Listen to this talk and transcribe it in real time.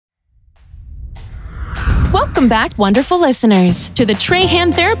Welcome back, wonderful listeners, to the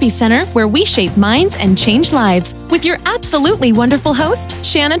Trahan Therapy Center, where we shape minds and change lives, with your absolutely wonderful host,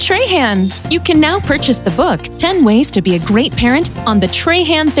 Shanna Trahan. You can now purchase the book, 10 Ways to Be a Great Parent, on the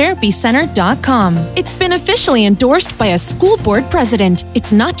TrahanTherapyCenter.com. It's been officially endorsed by a school board president.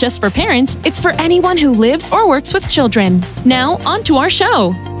 It's not just for parents, it's for anyone who lives or works with children. Now, on to our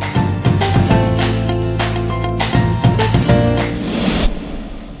show.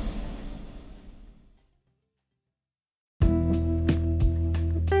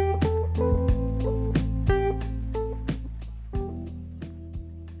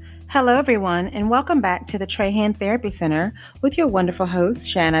 Hello, everyone, and welcome back to the Trahan Therapy Center with your wonderful host,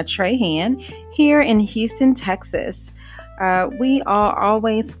 Shanna Trahan, here in Houston, Texas. We are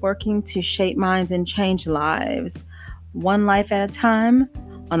always working to shape minds and change lives, one life at a time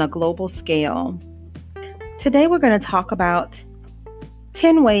on a global scale. Today, we're going to talk about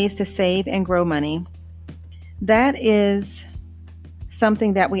 10 ways to save and grow money. That is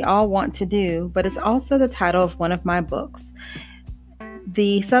something that we all want to do, but it's also the title of one of my books.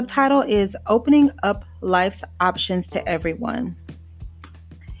 The subtitle is Opening Up Life's Options to Everyone.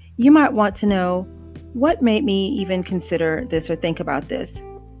 You might want to know, what made me even consider this or think about this?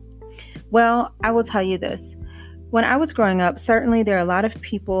 Well, I will tell you this. When I was growing up, certainly there are a lot of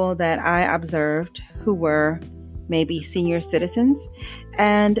people that I observed who were maybe senior citizens,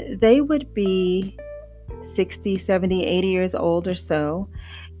 and they would be 60, 70, 80 years old or so,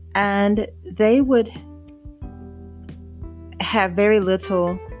 and they would have very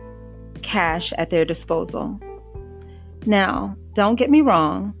little cash at their disposal. Now, don't get me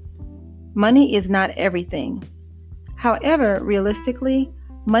wrong, money is not everything. However, realistically,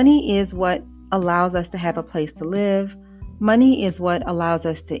 money is what allows us to have a place to live. Money is what allows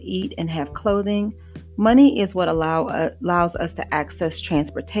us to eat and have clothing. Money is what allows us to access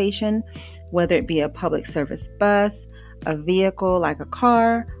transportation, whether it be a public service bus, a vehicle like a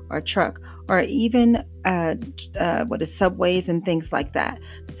car or a truck, or even subways and things like that.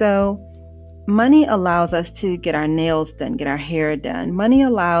 So money allows us to get our nails done, get our hair done. Money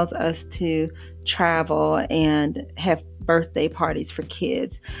allows us to travel and have birthday parties for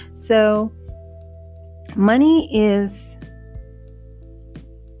kids. So money is,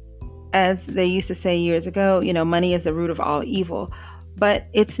 as they used to say years ago, money is the root of all evil. But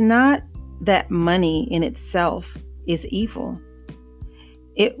it's not that money in itself is evil.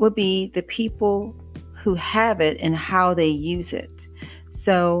 It would be the people who have it and how they use it.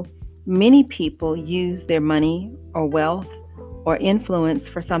 So many people use their money or wealth or influence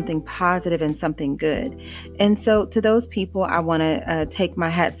for something positive and something good. And so to those people, I want to take my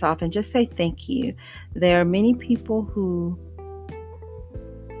hats off and just say thank you. There are many people who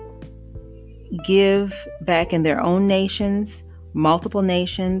give back in their own nations, multiple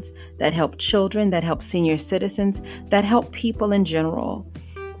nations, that help children, that help senior citizens, that help people in general.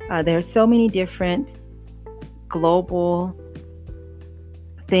 There are so many different global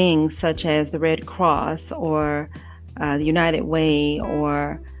things, such as the Red Cross or the United Way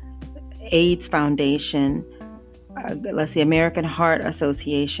or AIDS Foundation, American Heart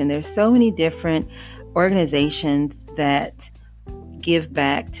Association. There's so many different organizations that give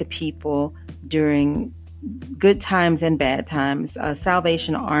back to people during good times and bad times,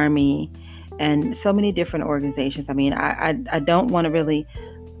 Salvation Army, and so many different organizations. I mean, I don't want to really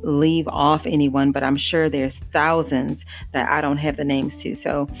leave off anyone, but I'm sure there's thousands that I don't have the names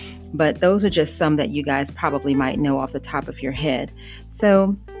to. But those are just some that you guys probably might know off the top of your head.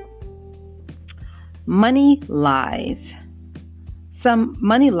 So, money lies. Some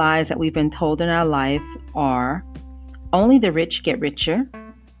money lies that we've been told in our life are, only the rich get richer.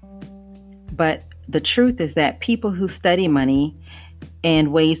 But the truth is that people who study money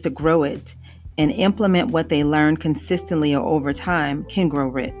and ways to grow it and implement what they learn consistently or over time can grow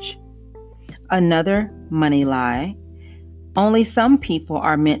rich. Another money lie, only some people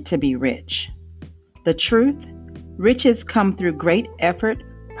are meant to be rich. The truth, riches come through great effort,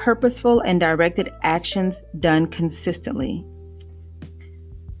 purposeful and directed actions done consistently.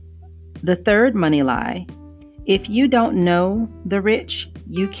 The third money lie, if you don't know the rich,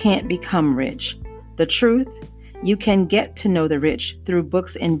 you can't become rich. The truth, you can get to know the rich through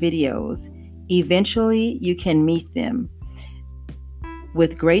books and videos. Eventually, you can meet them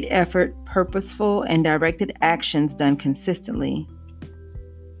with great effort, purposeful and directed actions done consistently.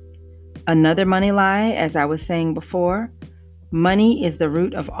 Another money lie, as I was saying before, money is the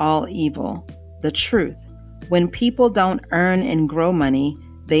root of all evil. The truth, when people don't earn and grow money,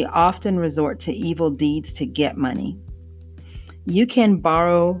 they often resort to evil deeds to get money. You can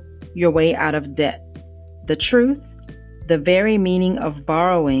borrow your way out of debt. The truth, the very meaning of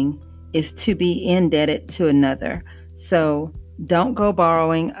borrowing is to be indebted to another. So don't go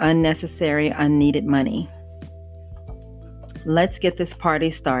borrowing unnecessary, unneeded money. Let's get this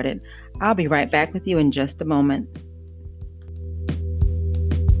party started. I'll be right back with you in just a moment.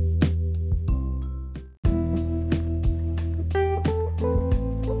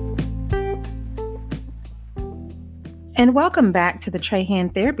 And welcome back to the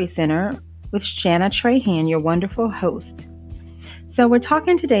Trahan Therapy Center with Shanna Trahan, your wonderful host. So we're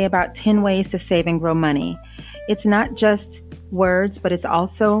talking today about 10 ways to save and grow money. It's not just words, but it's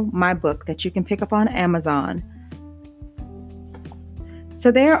also my book that you can pick up on Amazon. So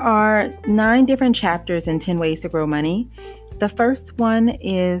there are 9 different chapters in 10 ways to grow money. The first one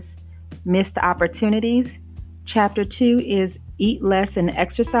is missed opportunities. Chapter 2 is eat less and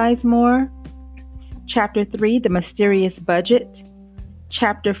exercise more. Chapter 3, the mysterious budget.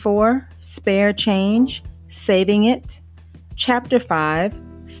 Chapter 4, spare change, saving it. Chapter 5,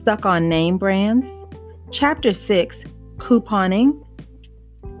 stuck on name brands. Chapter 6, couponing.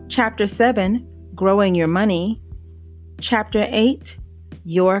 Chapter 7, growing your money. Chapter 8,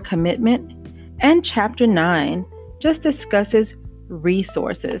 your commitment. And Chapter 9 just discusses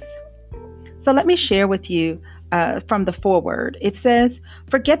resources. So let me share with you from the foreword. It says,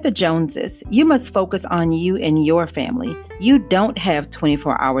 forget the Joneses. You must focus on you and your family. You don't have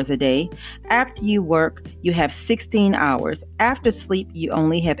 24 hours a day. After you work, you have 16 hours. After sleep, you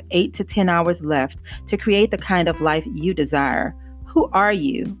only have 8 to 10 hours left to create the kind of life you desire. Who are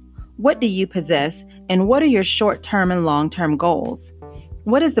you? What do you possess? And what are your short-term and long-term goals?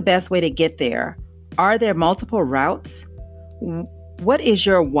 What is the best way to get there? Are there multiple routes? What is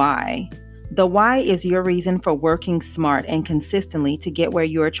your why? The why is your reason for working smart and consistently to get where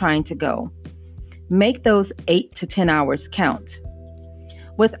you are trying to go. Make those 8 to 10 hours count.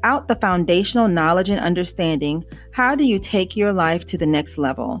 Without the foundational knowledge and understanding, how do you take your life to the next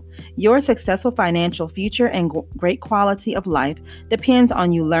level? Your successful financial future and great quality of life depends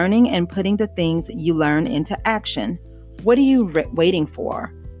on you learning and putting the things you learn into action. What are you waiting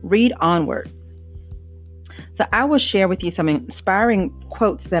for? Read onward. So I will share with you some inspiring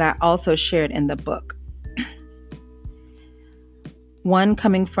quotes that I also shared in the book. One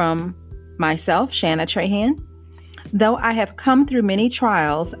coming from myself, Shanna Trahan. Though I have come through many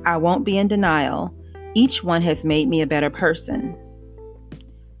trials, I won't be in denial. Each one has made me a better person.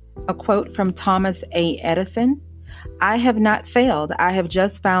 A quote from Thomas A. Edison. I have not failed. I have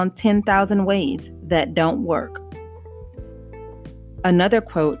just found 10,000 ways that don't work. Another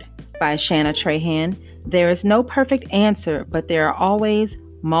quote by Shanna Trahan. There is no perfect answer, but there are always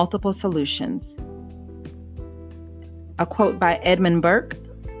multiple solutions. A quote by Edmund Burke.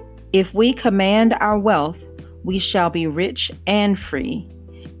 If we command our wealth, we shall be rich and free.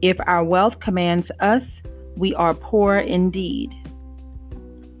 If our wealth commands us, we are poor indeed.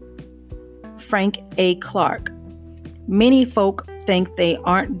 Frank A. Clark. Many folk think they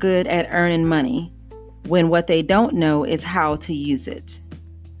aren't good at earning money, when what they don't know is how to use it.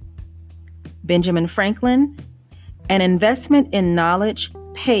 Benjamin Franklin. An investment in knowledge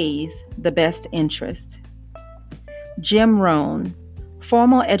pays the best interest. Jim Rohn.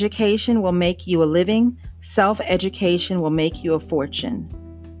 Formal education will make you a living. Self-education will make you a fortune.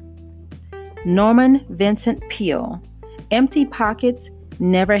 Norman Vincent Peale. Empty pockets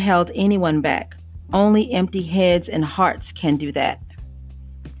never held anyone back. Only empty heads and hearts can do that.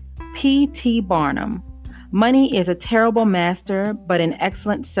 P.T. Barnum. Money is a terrible master, but an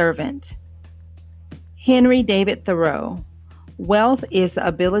excellent servant. Henry David Thoreau. Wealth is the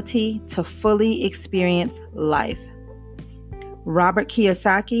ability to fully experience life. Robert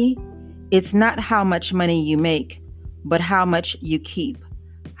Kiyosaki. It's not how much money you make, but how much you keep,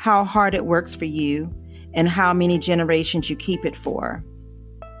 how hard it works for you, and how many generations you keep it for.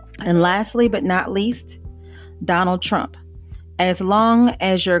 And lastly, but not least, Donald Trump. As long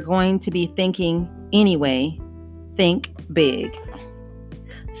as you're going to be thinking anyway, think big.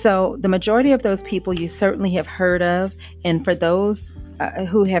 So the majority of those people you certainly have heard of. And for those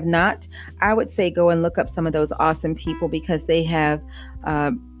who have not, I would say go and look up some of those awesome people because they have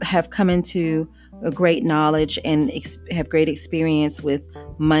come into a great knowledge and have great experience with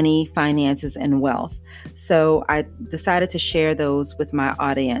money, finances, and wealth. So I decided to share those with my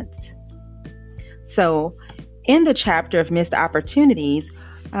audience. So in the chapter of missed opportunities,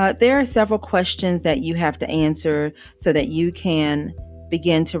 there are several questions that you have to answer so that you can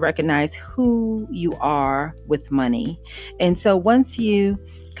begin to recognize who you are with money. And so once you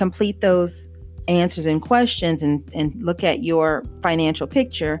complete those answers and questions and look at your financial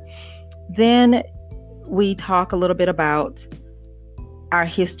picture, then we talk a little bit about our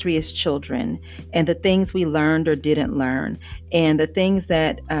history as children, and the things we learned or didn't learn, and the things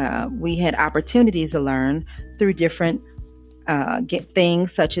that we had opportunities to learn through different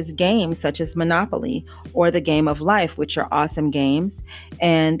things such as games, such as Monopoly or the Game of Life, which are awesome games.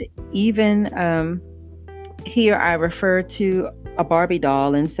 And even here I refer to a Barbie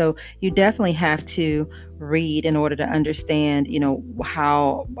doll. And so you definitely have to read in order to understand,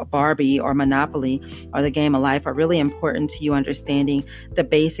 how Barbie or Monopoly or the Game of Life are really important to you understanding the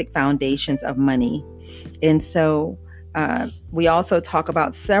basic foundations of money. And so we also talk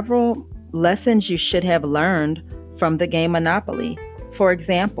about several lessons you should have learned from the game Monopoly. For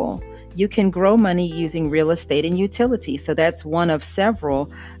example, you can grow money using real estate and utilities. So that's one of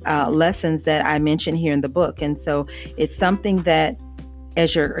several lessons that I mentioned here in the book. And so it's something that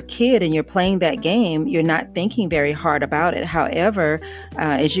as you're a kid and you're playing that game, you're not thinking very hard about it. However,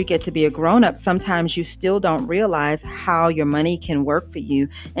 as you get to be a grown-up, sometimes you still don't realize how your money can work for you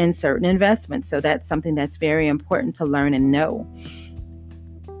in certain investments. So that's something that's very important to learn and know.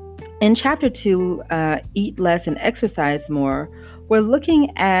 In Chapter 2, Eat Less and Exercise More, we're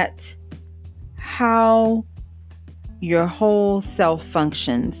looking at how your whole self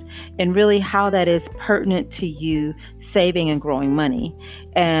functions and really how that is pertinent to you saving and growing money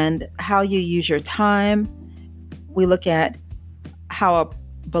and how you use your time. We look at how a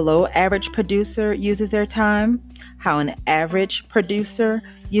below average producer uses their time, how an average producer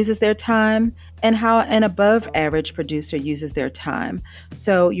uses their time, and how an above average producer uses their time.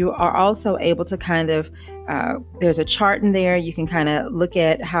 So you are also able to kind of, there's a chart in there. You can kind of look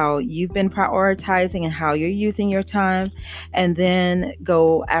at how you've been prioritizing and how you're using your time, and then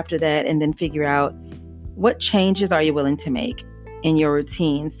go after that and then figure out what changes are you willing to make in your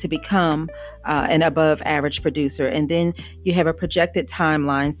routines to become an above average producer. And then you have a projected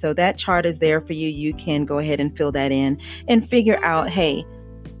timeline. So that chart is there for you. You can go ahead and fill that in and figure out, hey,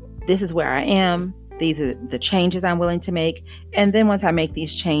 this is where I am. These are the changes I'm willing to make. And then once I make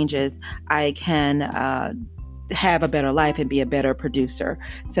these changes, I can have a better life and be a better producer.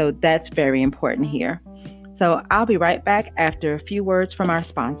 So that's very important here. So I'll be right back after a few words from our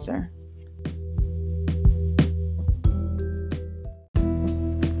sponsor.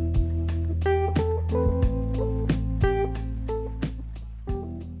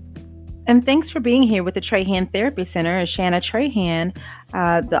 And thanks for being here with the Trahan Therapy Center. Shanna Trahan,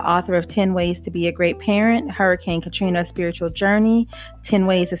 the author of 10 Ways to Be a Great Parent, Hurricane Katrina, A Spiritual Journey, 10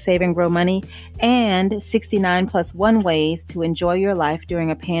 Ways to Save and Grow Money, and 69 plus 1 Ways to Enjoy Your Life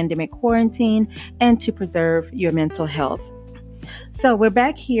During a Pandemic Quarantine and to Preserve Your Mental Health. So we're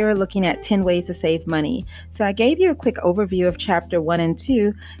back here looking at 10 ways to save money. So I gave you a quick overview of Chapter 1 and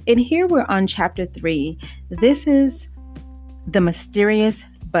 2, and here we're on Chapter 3. This is the mysterious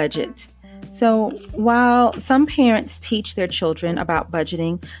budget. So while some parents teach their children about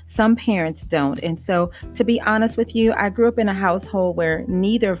budgeting, some parents don't. And so to be honest with you, I grew up in a household where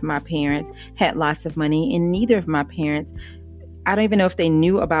neither of my parents had lots of money, and neither of my parents, I don't even know if they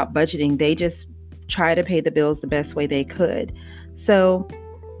knew about budgeting. They just tried to pay the bills the best way they could. So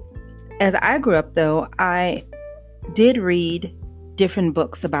as I grew up, though, I did read different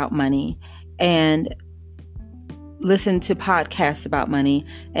books about money and listened to podcasts about money,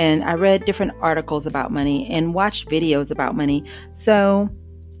 and I read different articles about money and watched videos about money. So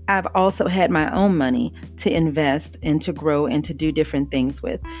I've also had my own money to invest and to grow and to do different things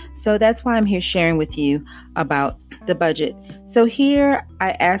with. So that's why I'm here sharing with you about the budget. So here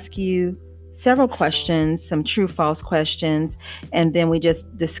I ask you several questions, some true false questions, and then we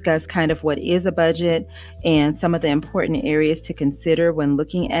just discuss kind of what is a budget and some of the important areas to consider when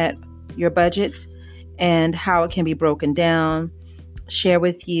looking at your budget and how it can be broken down. Share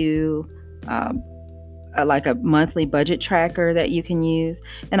with you like a monthly budget tracker that you can use.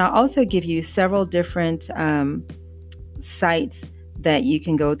 And I'll also give you several different sites that you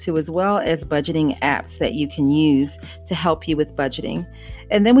can go to, as well as budgeting apps that you can use to help you with budgeting.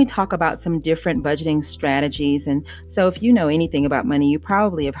 And then we talk about some different budgeting strategies. And so if you know anything about money, you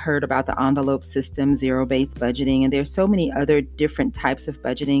probably have heard about the envelope system, zero-based budgeting, and there's so many other different types of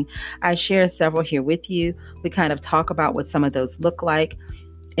budgeting. I share several here with you. We kind of talk about what some of those look like.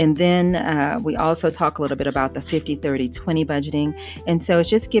 And then we also talk a little bit about the 50-30-20 budgeting. And so it's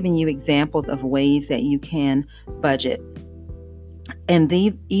just giving you examples of ways that you can budget. And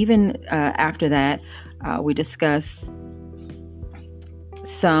even after that, we discuss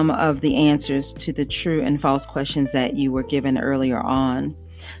some of the answers to the true and false questions that you were given earlier on.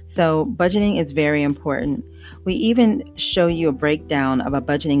 So budgeting is very important. We even show you a breakdown of a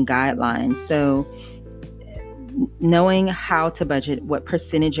budgeting guideline. So knowing how to budget, what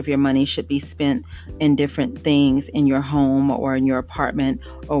percentage of your money should be spent in different things in your home or in your apartment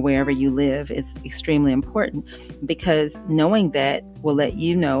or wherever you live is extremely important, because knowing that will let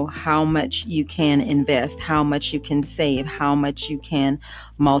you know how much you can invest, how much you can save, how much you can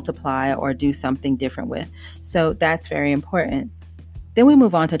multiply or do something different with. So that's very important. Then we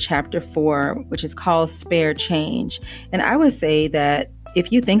move on to chapter 4, which is called Spare Change. And I would say that if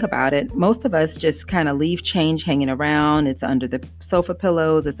you think about it, most of us just kind of leave change hanging around. It's under the sofa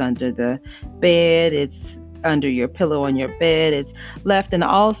pillows, it's under the bed, it's under your pillow on your bed, it's left in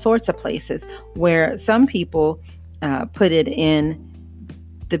all sorts of places, where some people put it in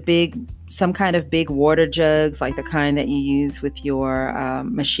some kind of big water jugs, like the kind that you use with your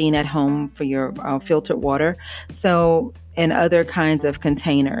machine at home for your filtered water. So, and other kinds of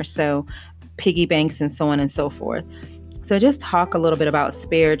containers, so piggy banks and so on and so forth. So just talk a little bit about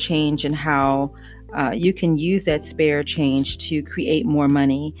spare change and how you can use that spare change to create more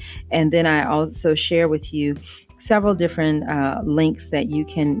money. And then I also share with you several different links that you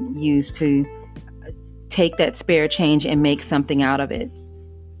can use to take that spare change and make something out of it.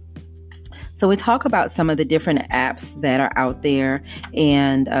 So we talk about some of the different apps that are out there,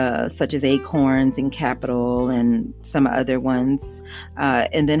 and such as Acorns and Capital and some other ones,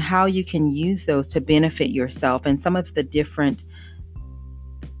 and then how you can use those to benefit yourself and some of the different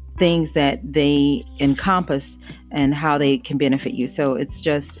things that they encompass and how they can benefit you. So it's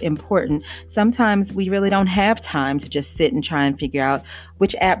just important. Sometimes we really don't have time to just sit and try and figure out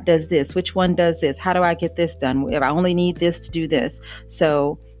which app does this, which one does this, how do I get this done, if I only need this to do this.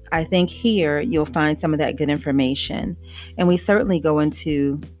 So I think here you'll find some of that good information. And we certainly go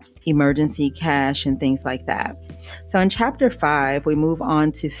into emergency cash and things like that. So in chapter 5, we move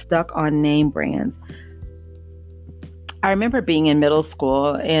on to stuck on name brands. I remember being in middle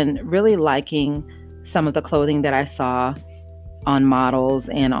school and really liking some of the clothing that I saw on models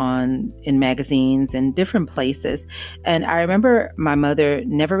and in magazines and different places. And I remember my mother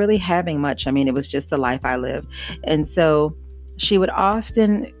never really having much. I mean, it was just the life I lived. And so she would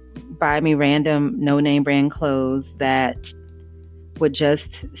often buy me random no-name brand clothes that would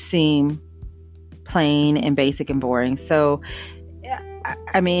just seem plain and basic and boring. So,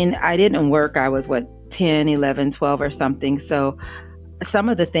 I mean, I didn't work. I was 10, 11, 12 or something. So some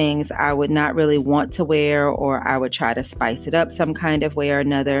of the things I would not really want to wear, or I would try to spice it up some kind of way or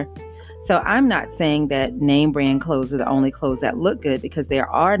another. So I'm not saying that name brand clothes are the only clothes that look good, because there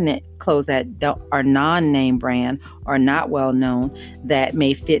are clothes that are non-name brand or not well known that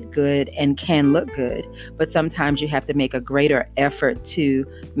may fit good and can look good. But sometimes you have to make a greater effort to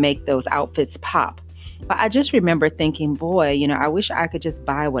make those outfits pop. But I just remember thinking, boy, I wish I could just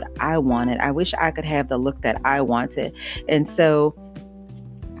buy what I wanted. I wish I could have the look that I wanted. And so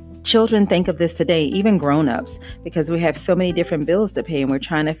children think of this today, even grown-ups, because we have so many different bills to pay and we're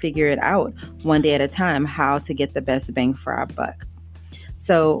trying to figure it out one day at a time, how to get the best bang for our buck.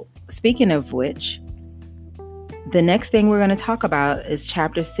 So speaking of which, the next thing we're going to talk about is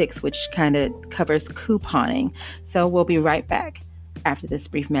chapter 6, which kind of covers couponing. So we'll be right back after this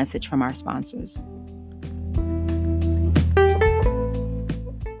brief message from our sponsors.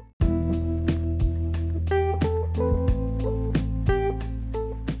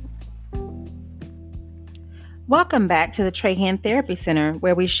 Welcome back to the Trahan Therapy Center,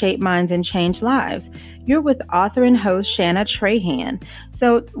 where we shape minds and change lives. You're with author and host Shanna Trahan.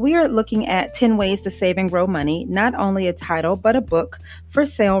 So we are looking at 10 Ways to Save and Grow Money, not only a title, but a book for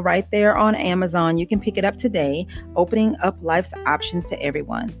sale right there on Amazon. You can pick it up today, opening up life's options to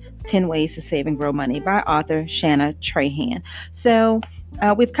everyone. 10 Ways to Save and Grow Money by author Shanna Trahan. So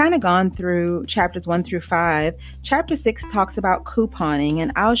we've kind of gone through chapters 1 through 5. Chapter 6 talks about couponing,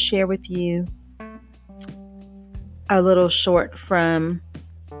 and I'll share with you a little short from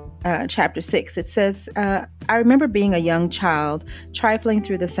chapter 6. It says, I remember being a young child, trifling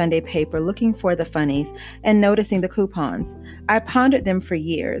through the Sunday paper, looking for the funnies and noticing the coupons. I pondered them for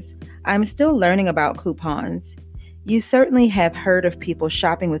years. I'm still learning about coupons. You certainly have heard of people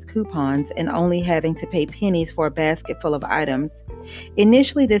shopping with coupons and only having to pay pennies for a basket full of items.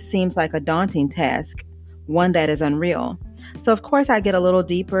 Initially, this seems like a daunting task, one that is unreal. So of course I get a little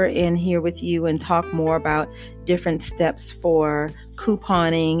deeper in here with you and talk more about different steps for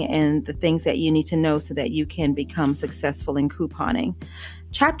couponing and the things that you need to know so that you can become successful in couponing.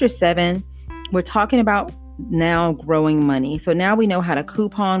 Chapter 7, we're talking about now growing money. So now we know how to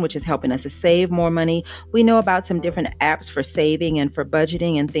coupon, which is helping us to save more money. We know about some different apps for saving and for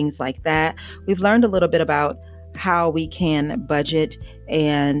budgeting and things like that. We've learned a little bit about how we can budget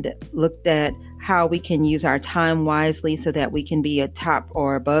and looked at how we can use our time wisely so that we can be a top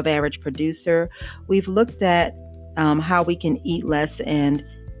or above average producer. We've looked at how we can eat less and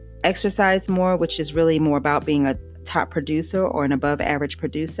exercise more, which is really more about being a top producer or an above average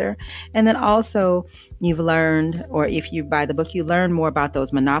producer. And then also you've learned, or if you buy the book, you learn more about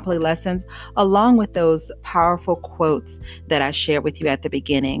those Monopoly lessons, along with those powerful quotes that I shared with you at the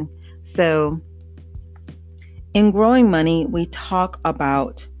beginning. So in Growing Money, we talk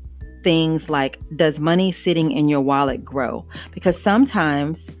about things like, does money sitting in your wallet grow? Because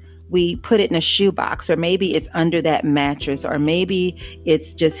sometimes we put it in a shoebox, or maybe it's under that mattress, or maybe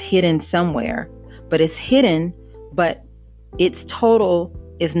it's just hidden somewhere, but it's hidden, but its total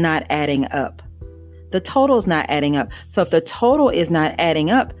is not adding up. The total is not adding up. So if the total is not adding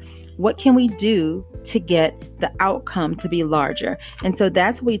up, what can we do to get the outcome to be larger? And so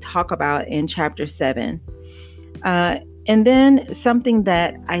that's what we talk about in chapter 7. And then something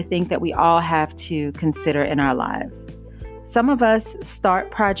that I think that we all have to consider in our lives. Some of us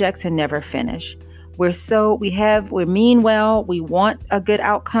start projects and never finish. We mean well, we want a good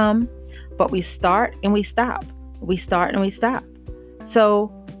outcome, but we start and we stop. We start and we stop. So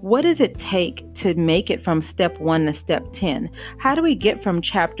what does it take to make it from step 1 to step 10? How do we get from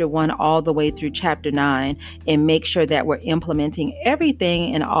chapter 1 all the way through chapter 9 and make sure that we're implementing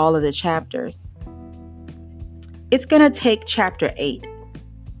everything in all of the chapters? It's going to take chapter 8,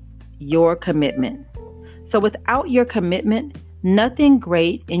 your commitment. So without your commitment, nothing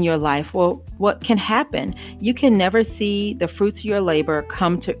great in your life what can happen? You can never see the fruits of your labor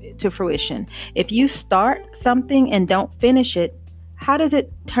come to fruition. If you start something and don't finish it, how does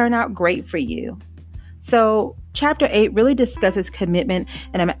it turn out great for you? So chapter 8 really discusses commitment,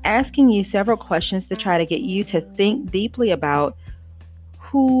 and I'm asking you several questions to try to get you to think deeply about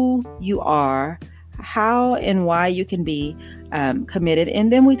who you are, how and why you can be committed.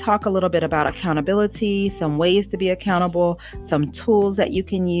 And then we talk a little bit about accountability, some ways to be accountable, some tools that you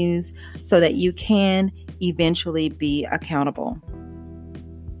can use so that you can eventually be accountable.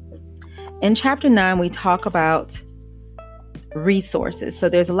 In chapter 9, we talk about resources. So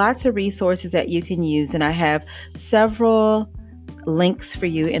there's lots of resources that you can use, and I have several links for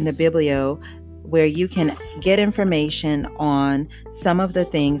you in the biblio where you can get information on some of the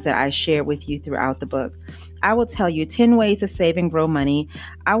things that I share with you throughout the book. I will tell you 10 ways to save and grow money.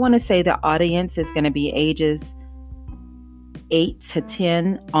 I want to say the audience is going to be ages 8 to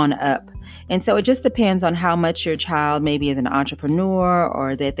 10 on up. And so it just depends on how much your child maybe is an entrepreneur,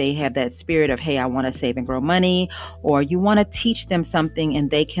 or that they have that spirit of, hey, I want to save and grow money, or you want to teach them something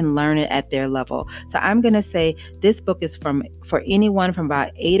and they can learn it at their level. So I'm going to say this book is for anyone from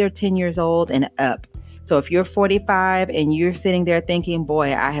about 8 or 10 years old and up. So if you're 45 and you're sitting there thinking,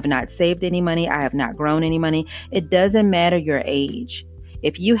 boy, I have not saved any money, I have not grown any money, it doesn't matter your age.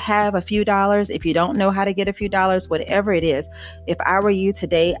 If you have a few dollars, if you don't know how to get a few dollars, whatever it is, if I were you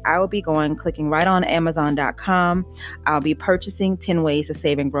today, I would be clicking right on Amazon.com. I'll be purchasing 10 Ways to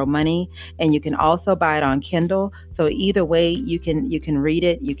Save and Grow Money. And you can also buy it on Kindle. So either way, you can read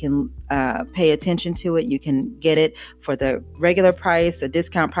it, you can pay attention to it, you can get it for the regular price, a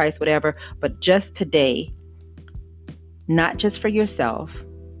discount price, whatever. But just today, not just for yourself,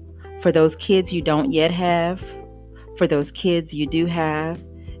 for those kids you don't yet have, for those kids you do have,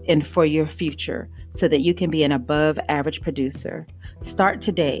 and for your future, so that you can be an above average producer. Start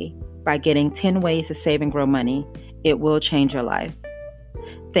today by getting 10 Ways to Save and Grow Money. It will change your life.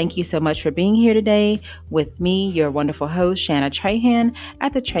 Thank you so much for being here today with me, your wonderful host, Shanna Trahan,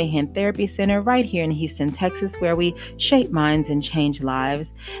 at the Trahan Therapy Center right here in Houston, Texas, where we shape minds and change lives.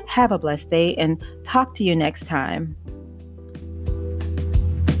 Have a blessed day, and talk to you next time.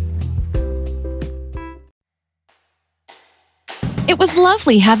 It was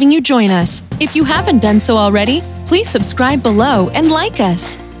lovely having you join us. If you haven't done so already, please subscribe below and like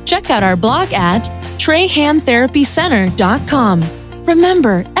us. Check out our blog at TrahanTherapyCenter.com.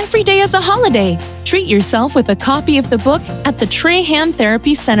 Remember, every day is a holiday. Treat yourself with a copy of the book at the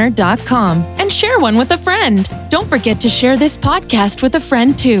TrahanTherapyCenter.com and share one with a friend. Don't forget to share this podcast with a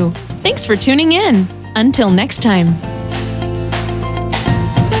friend too. Thanks for tuning in. Until next time.